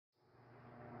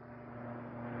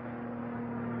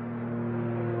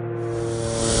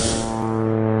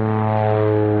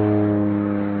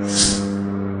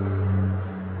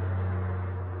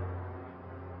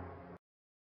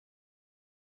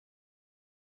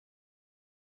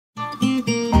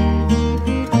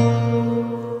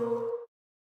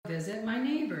Visit my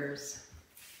neighbors.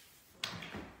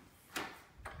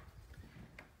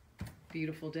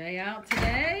 Beautiful day out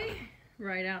today,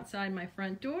 right outside my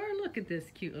front door. Look at this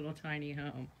cute little tiny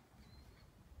home.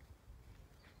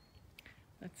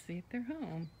 Let's see if they're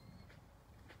home.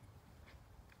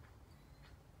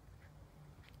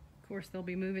 Of course, they'll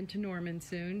be moving to Norman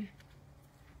soon.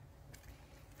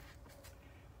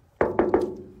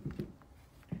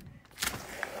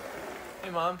 Hey,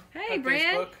 Mom. Hey, Hi,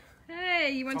 Brand. Facebook.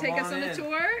 Hey, you want to take us on a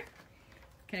tour?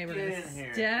 Okay, we're going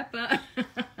to step up.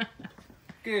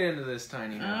 Get into this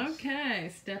tiny house.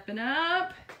 Okay, stepping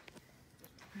up.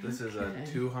 This is a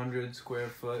 200 square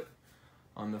foot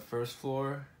on the first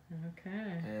floor.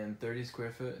 Okay. And 30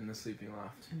 square foot in the sleeping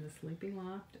loft. And the sleeping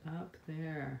loft up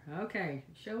there. Okay,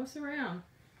 show us around.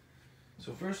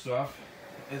 So first off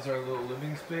is our little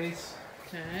living space.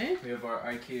 Okay. We have our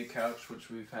IKEA couch, which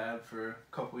we've had for a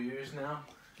couple years now.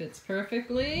 Fits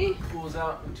perfectly. Pulls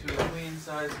out into a queen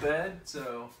size bed,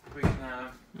 so we can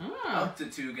have up to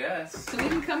 2 guests. So we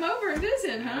can come over and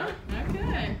visit, huh?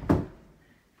 Okay.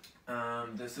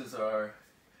 This is our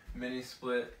mini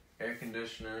split air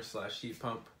conditioner / heat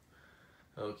pump.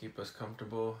 It'll keep us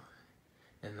comfortable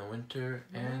in the winter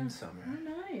and summer. Oh,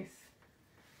 nice.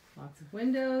 Lots of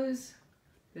windows.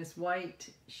 This white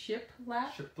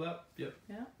shiplap. Shiplap, yep.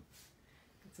 Yeah.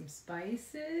 Got some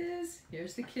spices.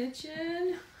 Here's the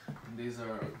kitchen. These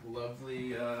are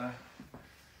lovely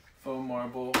faux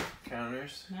marble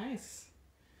counters. Nice.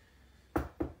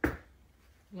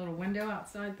 Little window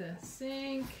outside the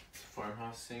sink. It's a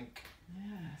farmhouse sink.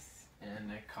 Yes.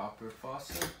 And a copper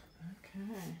faucet.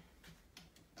 Okay.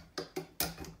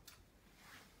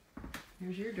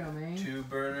 Here's your domain. 2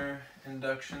 burner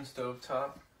induction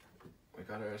stovetop. We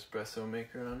got our espresso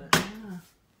maker on it. Yeah.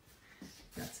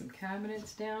 Got some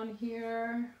cabinets down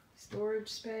here. Storage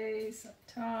space up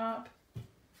top.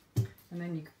 And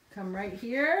then you come right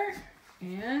here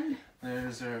and...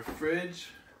 There's our fridge.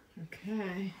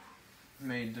 Okay.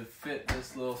 Made to fit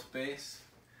this little space.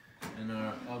 And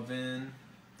our oven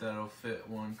that'll fit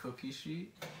 1 cookie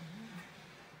sheet.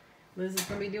 Liz is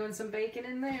going to be doing some baking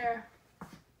in there.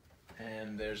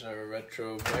 And there's our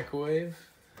retro microwave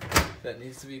that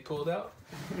needs to be pulled out.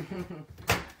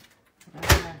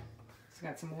 Okay. It's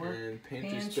got some more And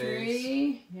pantry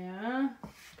space. Yeah.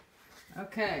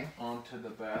 Okay. Onto the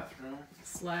bathroom.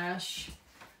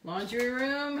 / laundry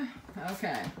room.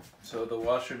 Okay. So the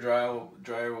washer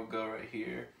dryer will go right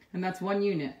here. And that's 1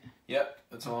 unit. Yep,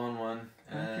 it's all in one.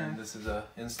 And Okay. this is a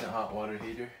instant hot water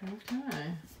heater.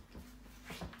 Okay.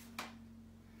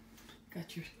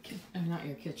 Got your, not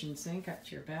your kitchen sink, got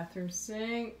your bathroom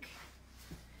sink.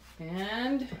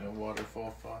 And A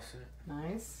waterfall faucet.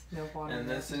 nice, no water. And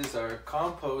this is our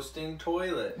composting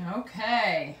toilet.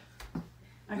 Okay.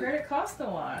 I heard it cost a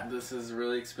lot. This is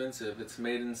really expensive. It's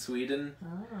made in Sweden.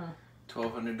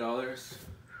 $1,200.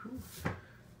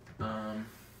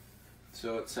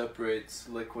 So it separates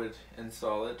liquid and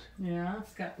solid. Yeah,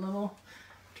 it's got little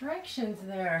directions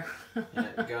there. Yeah,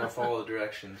 you gotta follow the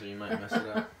directions or you might mess it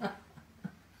up.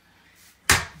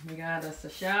 We got us a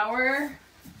shower.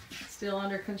 Still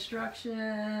under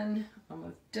construction.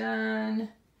 Almost done.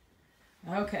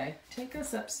 Okay, take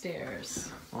us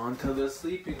upstairs. Onto the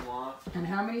sleeping loft. And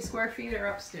how many square feet are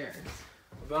upstairs?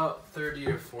 About 30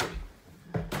 or 40.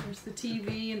 There's the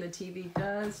TV, and the TV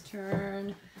does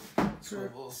turn.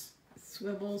 Swivels.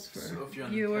 Swivels for So if you're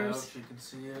on viewers. the couch, you can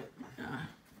see it.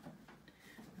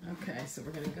 Okay, so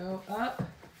we're gonna go up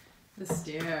the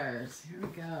stairs. Here we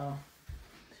go.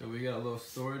 So we got a little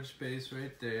storage space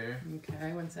right there.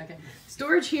 Okay, 1 second.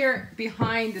 Storage here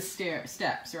behind the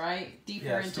steps, right?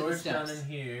 Deeper into the storage steps. down in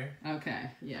here.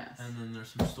 Okay, yes. And then there's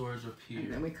some storage up here.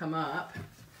 And then we come up.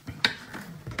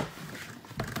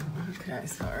 Okay,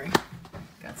 sorry.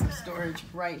 Got some storage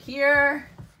right here,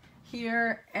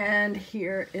 here, and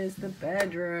here is the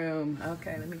bedroom.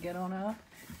 Okay, let me get on up.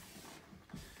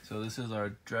 So this is our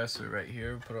dresser right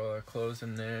here. Put all our clothes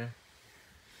in there.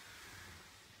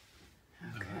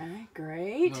 Okay,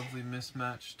 great. Lovely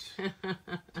mismatched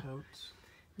totes.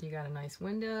 You got a nice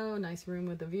window, nice room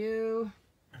with a view.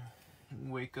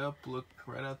 Wake up, look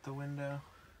right out the window.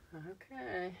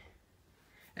 Okay.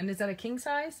 And is that a king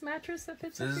size mattress that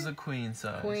fits? This is a queen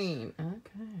size. Queen.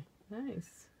 Okay.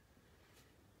 Nice.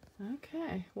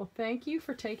 Okay. Well, thank you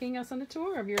for taking us on a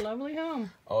tour of your lovely home.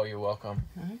 Oh, you're welcome.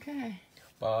 Okay.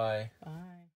 Bye.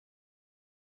 Bye.